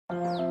Good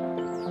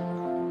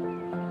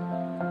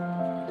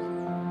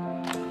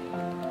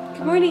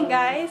morning,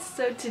 guys.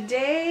 So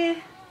today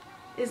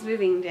is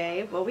moving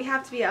day. Well, we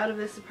have to be out of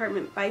this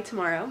apartment by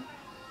tomorrow.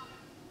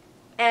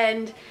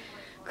 And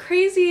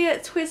crazy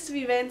twist of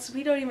events,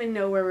 we don't even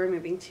know where we're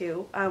moving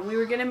to. We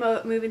were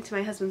gonna move into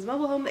my husband's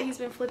mobile home that he's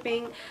been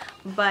flipping,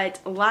 but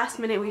last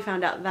minute we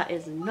found out that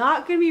is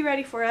not gonna be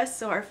ready for us,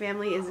 so our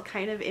family is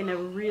kind of in a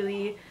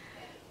really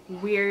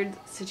weird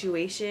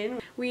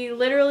situation. We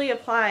literally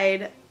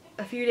applied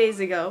a few days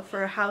ago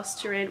for a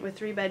house to rent with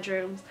 3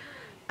 bedrooms,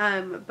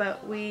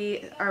 but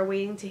we are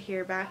waiting to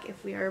hear back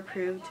if we are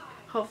approved.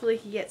 Hopefully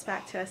he gets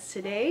back to us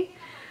today.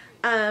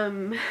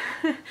 So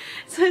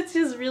it's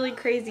just really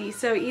crazy.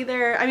 So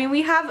either, I mean,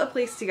 we have a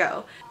place to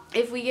go.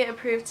 If we get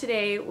approved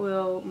today,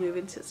 we'll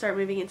start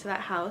moving into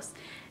that house.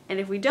 And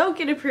if we don't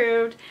get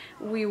approved,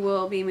 we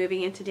will be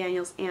moving into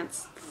Daniel's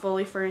aunt's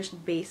fully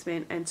furnished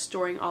basement and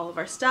storing all of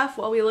our stuff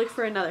while we look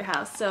for another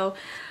house. So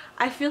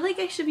I feel like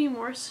I should be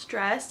more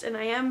stressed, and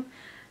I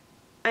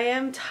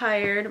am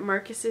tired.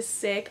 Marcus is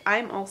sick.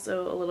 I'm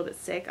also a little bit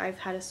sick. I've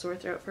had a sore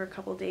throat for a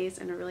couple days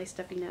and a really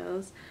stuffy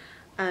nose.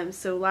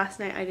 So last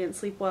night I didn't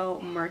sleep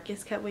well.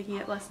 Marcus kept waking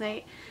up last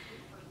night,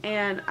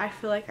 and I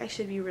feel like I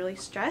should be really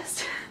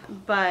stressed,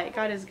 but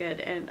God is good,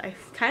 and I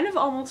kind of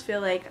almost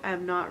feel like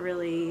I'm not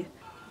really,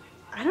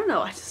 I don't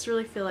know, I just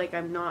really feel like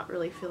I'm not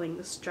really feeling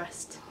the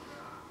stressed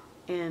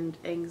and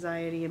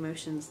anxiety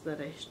emotions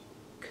that I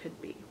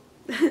could be.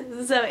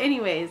 So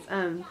anyways,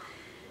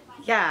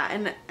 yeah,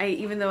 and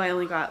even though I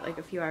only got like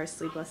a few hours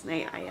sleep last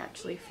night, I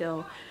actually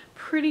feel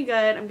pretty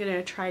good. I'm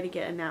gonna try to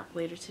get a nap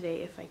later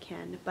today if I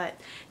can.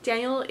 But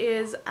Daniel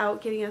is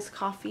out getting us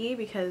coffee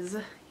because,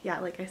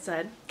 yeah, like I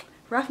said,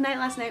 rough night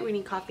last night. We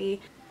need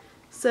coffee.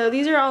 So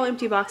these are all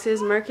empty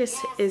boxes. Marcus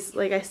is,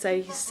 like I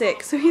said, he's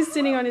sick, so he's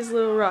sitting on his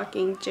little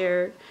rocking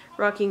chair,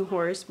 rocking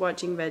horse,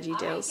 watching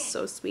VeggieTales.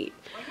 So sweet.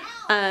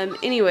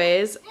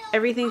 Anyways,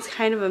 everything's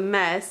kind of a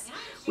mess.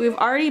 We've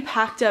already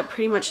packed up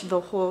pretty much the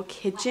whole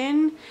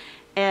kitchen,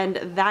 and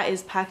that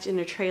is packed in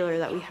a trailer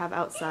that we have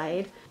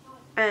outside.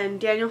 And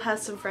Daniel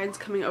has some friends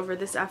coming over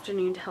this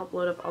afternoon to help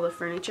load up all the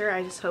furniture.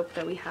 I just hope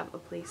that we have a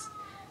place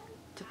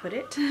to put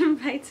it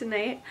by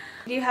tonight.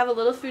 We do have a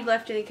little food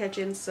left in the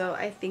kitchen, so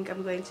I think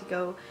I'm going to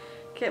go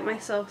get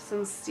myself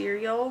some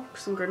cereal,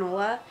 some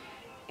granola,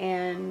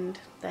 and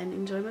then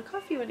enjoy my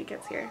coffee when it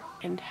gets here.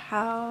 And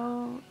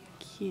how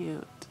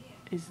cute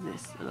is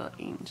this little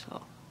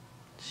angel?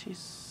 She's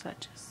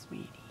such a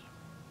sweetie.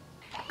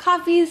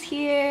 Coffee's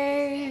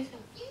here.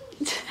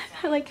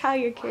 I like how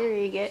you're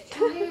carrying it.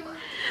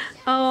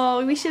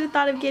 Oh, we should have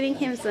thought of getting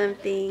him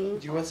something.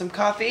 Do you want some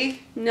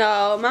coffee?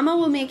 No, Mama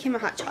will make him a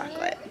hot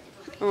chocolate.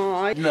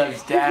 Oh, he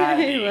loves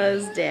Daddy. He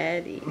loves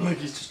Daddy. Look,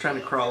 he's just trying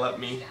to crawl up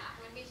me.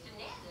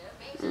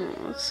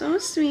 Oh, so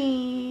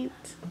sweet.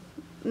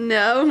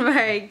 No,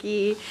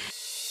 Marky.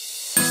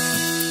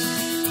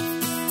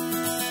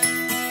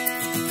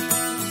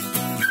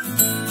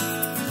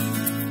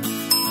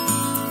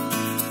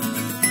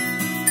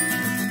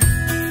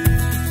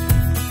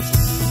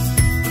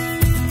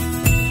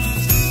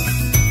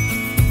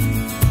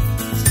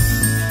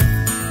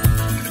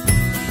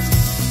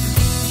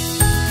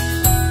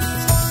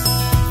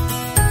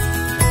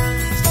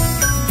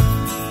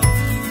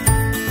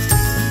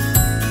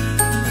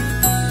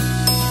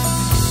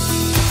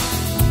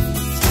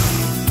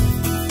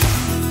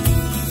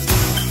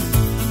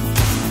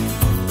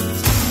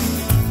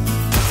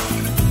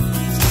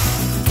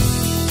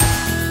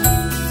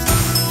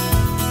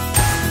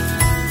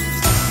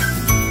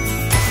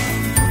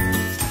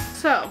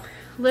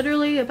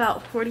 Literally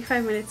about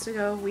 45 minutes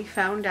ago, we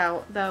found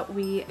out that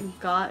we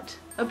got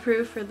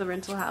approved for the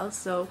rental house,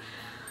 so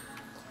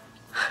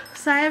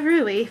sigh of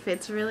relief.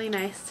 It's really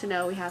nice to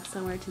know we have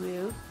somewhere to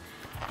move.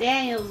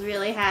 Daniel's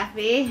really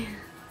happy.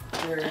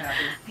 Very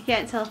happy. I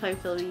can't tell if I'm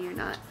filming or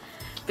not.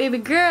 Baby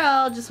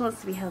girl just wants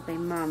to be held by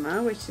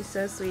Mama, which is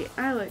so sweet.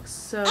 I look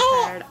so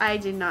tired. I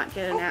did not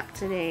get a nap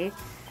today.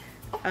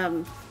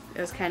 It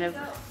was kind of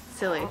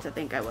silly to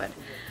think I would.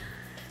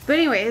 But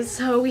anyways,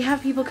 so we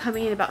have people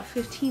coming in about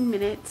 15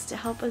 minutes to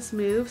help us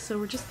move, so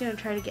we're just going to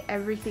try to get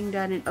everything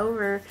done and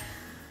over.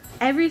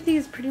 Everything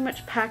is pretty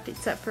much packed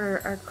except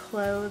for our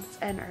clothes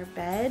and our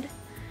bed,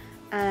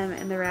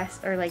 and the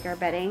rest, or like our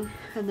bedding,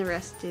 and the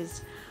rest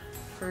is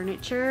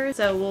furniture.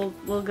 So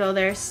we'll go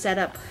there, set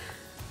up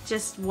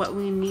just what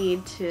we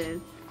need to,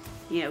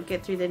 you know,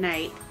 get through the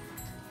night.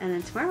 And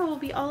then tomorrow we'll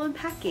be all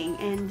unpacking,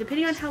 and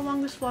depending on how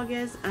long this vlog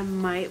is, I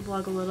might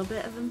vlog a little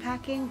bit of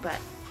unpacking, but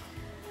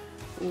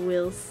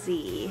we'll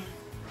see.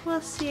 We'll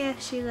see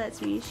if she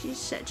lets me. She's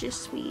such a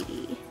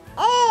sweetie.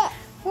 Oh,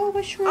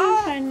 what's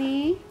wrong,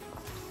 honey?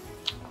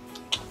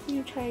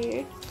 You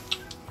tired?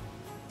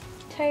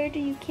 Tired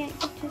and you can't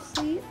get to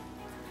sleep?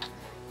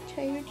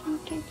 Tired and you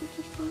can't get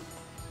to sleep?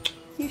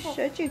 You're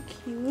such a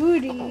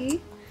cutie.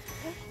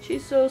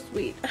 She's so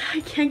sweet.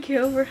 I can't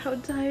get over how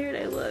tired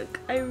I look.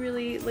 I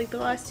really, like the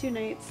last 2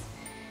 nights,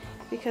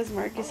 because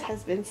Marcus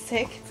has been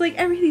sick. It's like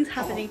everything's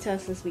happening to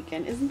us this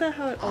weekend. Isn't that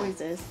how it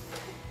always is?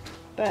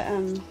 But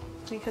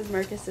because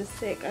Marcus is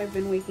sick, I've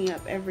been waking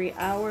up every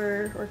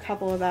hour or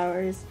couple of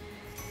hours.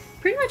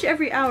 Pretty much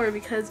every hour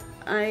because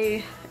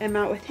I am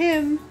out with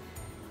him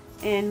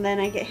and then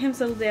I get him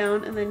settled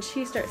down and then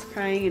she starts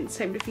crying and it's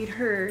time to feed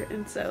her,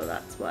 and so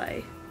that's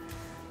why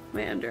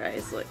my under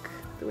eyes look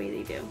the way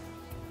they do.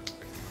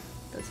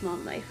 That's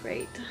mom life,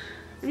 right?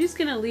 I'm just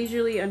gonna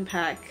leisurely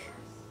unpack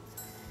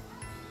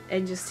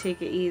and just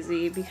take it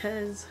easy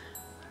because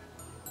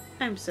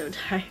I'm so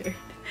tired.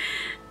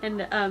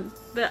 And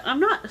but I'm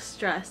not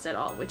stressed at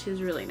all, which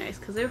is really nice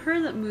because I've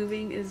heard that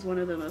moving is one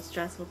of the most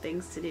stressful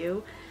things to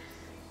do,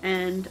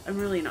 and I'm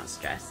really not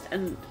stressed.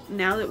 And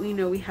now that we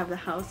know we have the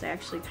house, I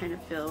actually kind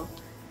of feel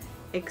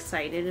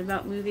excited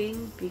about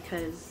moving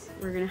because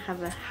we're gonna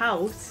have a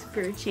house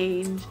for a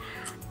change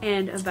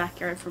and a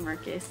backyard for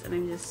Marcus, and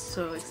I'm just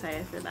so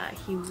excited for that.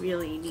 He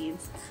really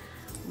needs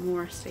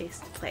more space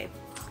to play.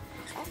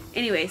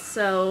 Anyway,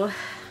 so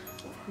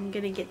I'm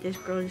gonna get this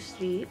girl to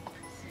sleep,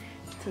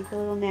 take a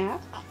little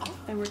nap,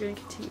 and we're gonna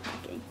continue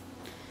packing.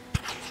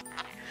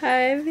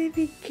 Hi,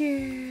 baby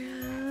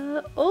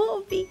girl.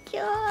 Oh, be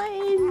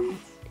good.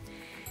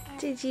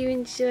 Did you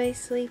enjoy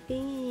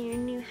sleeping in your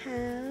new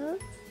house?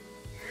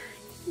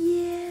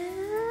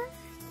 Yeah?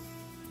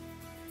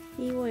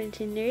 You wanted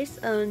to nurse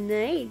all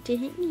night,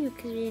 didn't you?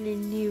 Because we're in a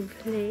new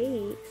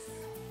place.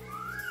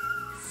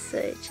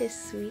 Such a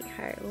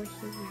sweetheart. Oh,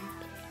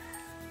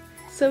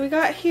 so we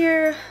got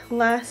here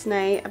last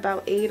night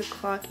about 8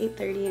 o'clock,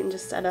 8:30, and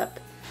just set up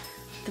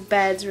the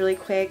beds really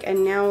quick.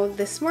 And now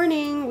this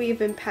morning we've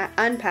been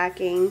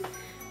unpacking,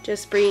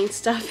 just bringing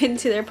stuff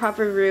into their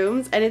proper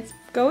rooms, and it's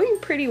going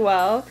pretty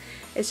well.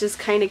 It's just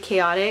kind of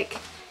chaotic.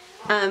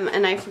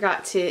 And I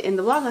forgot to end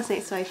the vlog last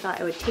night, so I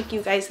thought I would take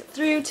you guys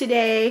through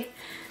today.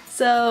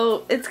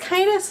 So it's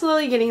kind of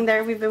slowly getting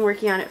there. We've been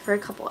working on it for a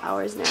couple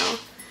hours now.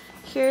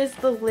 Here's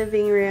the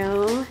living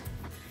room.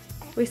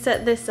 We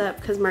set this up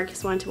because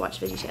Marcus wanted to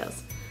watch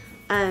VeggieTales.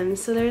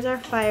 So there's our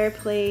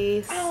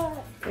fireplace.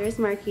 There's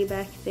Marky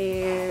back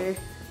there.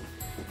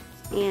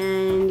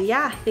 And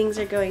yeah, things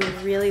are going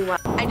really well.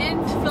 I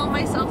didn't film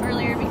myself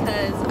earlier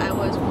because I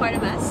was quite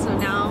a mess, so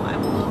now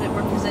I'm a little bit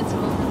more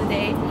presentable for the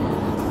day.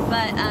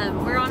 But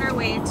we're on our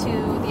way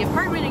to the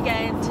apartment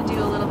again to do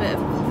a little bit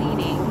of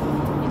cleaning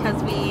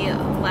because we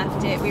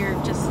left it. We were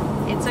just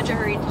in such a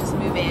hurry to just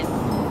move in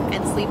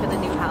and sleep in the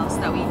new house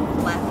that we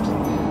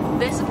left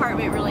this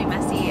apartment really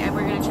messy, and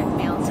we're gonna check the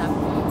mail and stuff.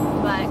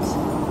 But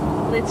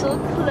little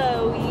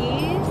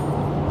Chloe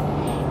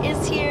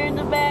is here in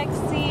the back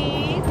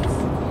seat,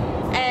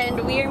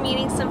 and we are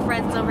meeting some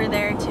friends over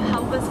there to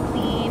help us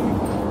clean.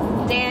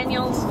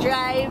 Daniel's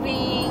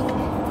driving,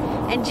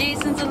 and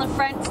Jason's in the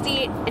front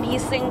seat, and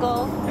he's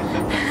single.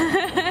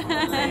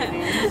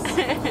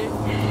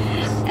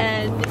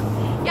 And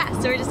yeah,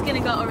 so we're just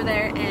gonna go over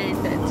there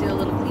and do a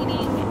little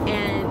cleaning,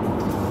 and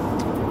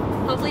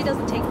hopefully it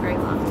doesn't take very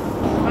long.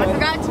 I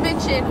forgot to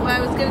mention what I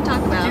was going to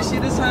talk about. Did you see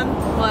this, hon?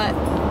 What?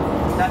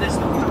 That is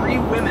 3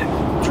 women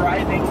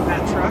driving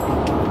that truck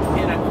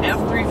in an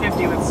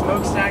F-350 with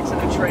smokestacks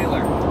and a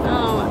trailer.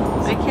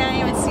 Oh, I can't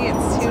even see it.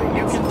 It's too... So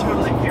you can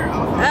totally hear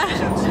I'll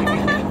pretend so you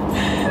can get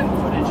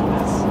footage of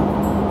this.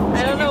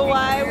 I don't know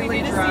why we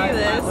need to see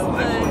this,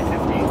 but...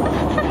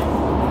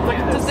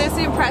 Does this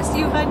impress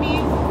you, honey?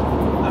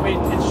 I mean,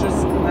 it's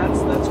just,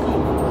 that's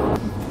cool.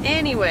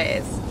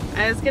 Anyways,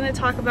 I was going to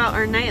talk about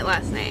our night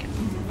last night.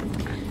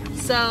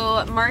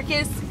 So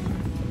Marcus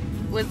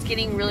was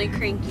getting really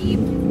cranky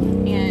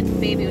and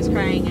baby was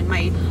crying, and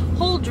my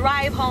whole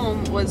drive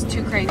home was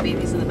 2 crying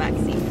babies in the back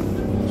seat.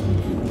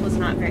 It was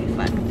not very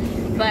fun.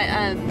 But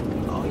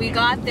we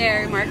got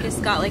there, Marcus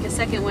got like a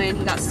second wind.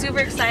 He got super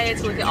excited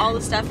to look at all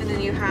the stuff in the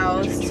new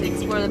house, to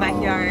explore the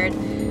backyard.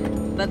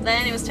 But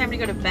then it was time to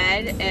go to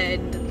bed,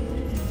 and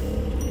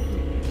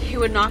he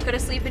would not go to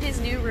sleep in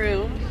his new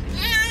room.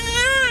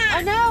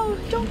 Oh no,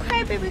 don't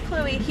cry, baby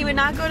Chloe. He would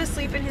not go to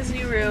sleep in his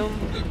new room.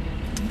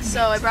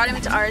 So I brought him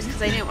into ours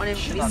because I didn't want him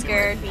to be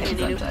scared being in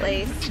a new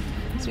place.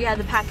 So we had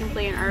the pack and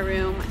play in our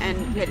room,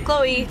 and we had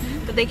Chloe,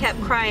 but they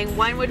kept crying.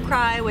 One would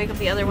cry, wake up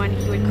the other one,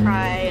 he would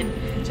cry,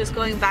 and just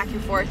going back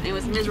and forth, and it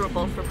was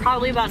miserable for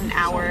probably about an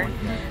hour.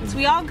 So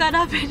we all got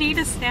up and ate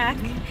a snack,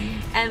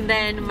 and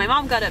then my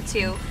mom got up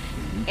too,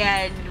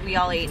 and we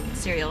all ate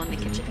cereal in the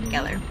kitchen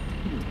together.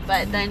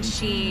 But then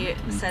she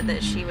said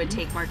that she would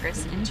take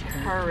Marcus into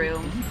her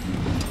room,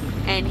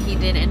 and he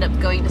did end up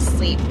going to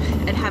sleep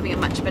and having a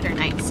much better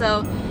night.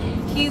 So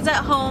he's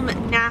at home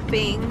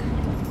napping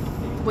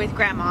with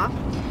Grandma.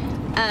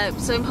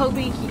 So I'm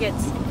hoping he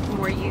gets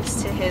more used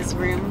to his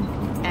room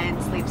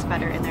and sleeps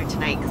better in there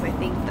tonight, because I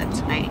think that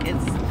tonight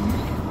is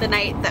the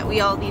night that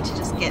we all need to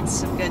just get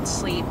some good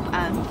sleep.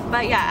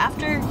 But yeah,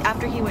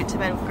 after he went to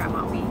bed with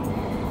Grandma, we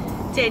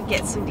did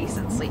get some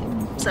decent sleep.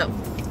 So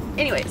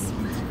anyways,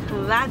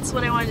 that's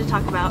what I wanted to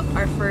talk about.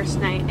 Our first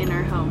night in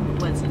our home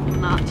was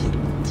not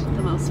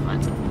the most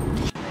fun.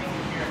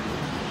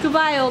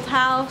 Goodbye, old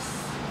house.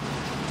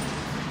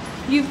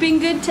 You've been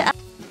good to us.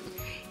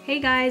 Hey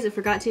guys, I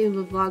forgot to end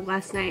the vlog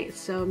last night,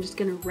 so I'm just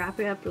gonna wrap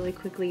it up really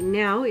quickly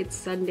now. It's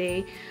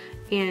Sunday,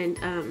 and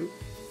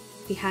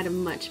we had a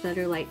much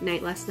better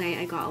night last night.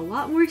 I got a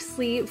lot more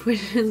sleep,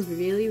 which is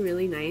really,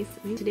 really nice.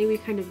 Today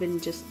we've kind of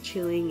been just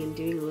chilling and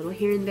doing a little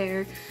here and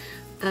there.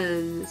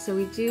 So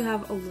we do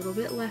have a little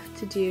bit left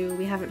to do.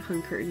 We haven't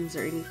hung curtains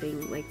or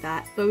anything like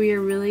that, but we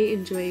are really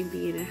enjoying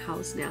being in a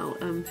house now.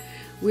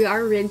 We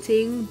are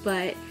renting,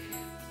 but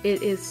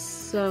it is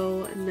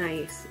so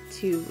nice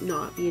to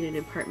not be in an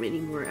apartment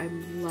anymore.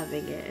 I'm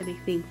loving it, and I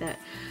think that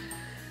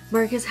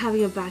Marcus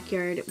having a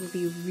backyard will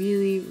be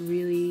really,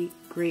 really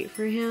great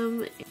for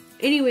him.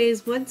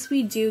 Anyways, once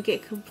we do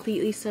get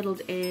completely settled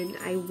in,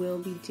 I will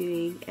be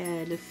doing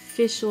an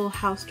official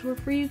house tour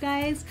for you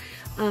guys.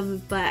 But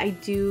I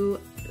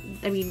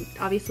mean,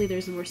 obviously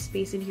there's more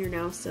space in here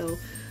now, so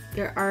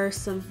there are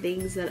some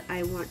things that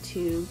I want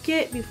to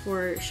get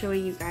before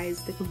showing you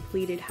guys the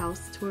completed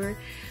house tour.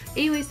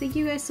 Anyways, thank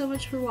you guys so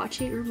much for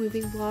watching our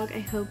moving vlog. I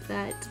hope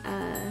that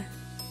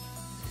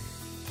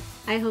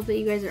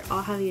you guys are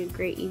all having a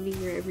great evening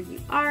wherever you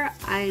are.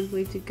 I'm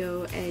going to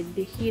go and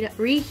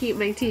reheat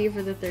my tea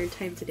for the 3rd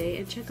time today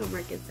and check on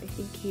Marcus. I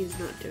think he is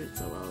not doing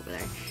so well over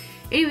there.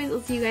 Anyways, I'll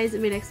see you guys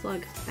in my next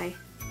vlog. Bye.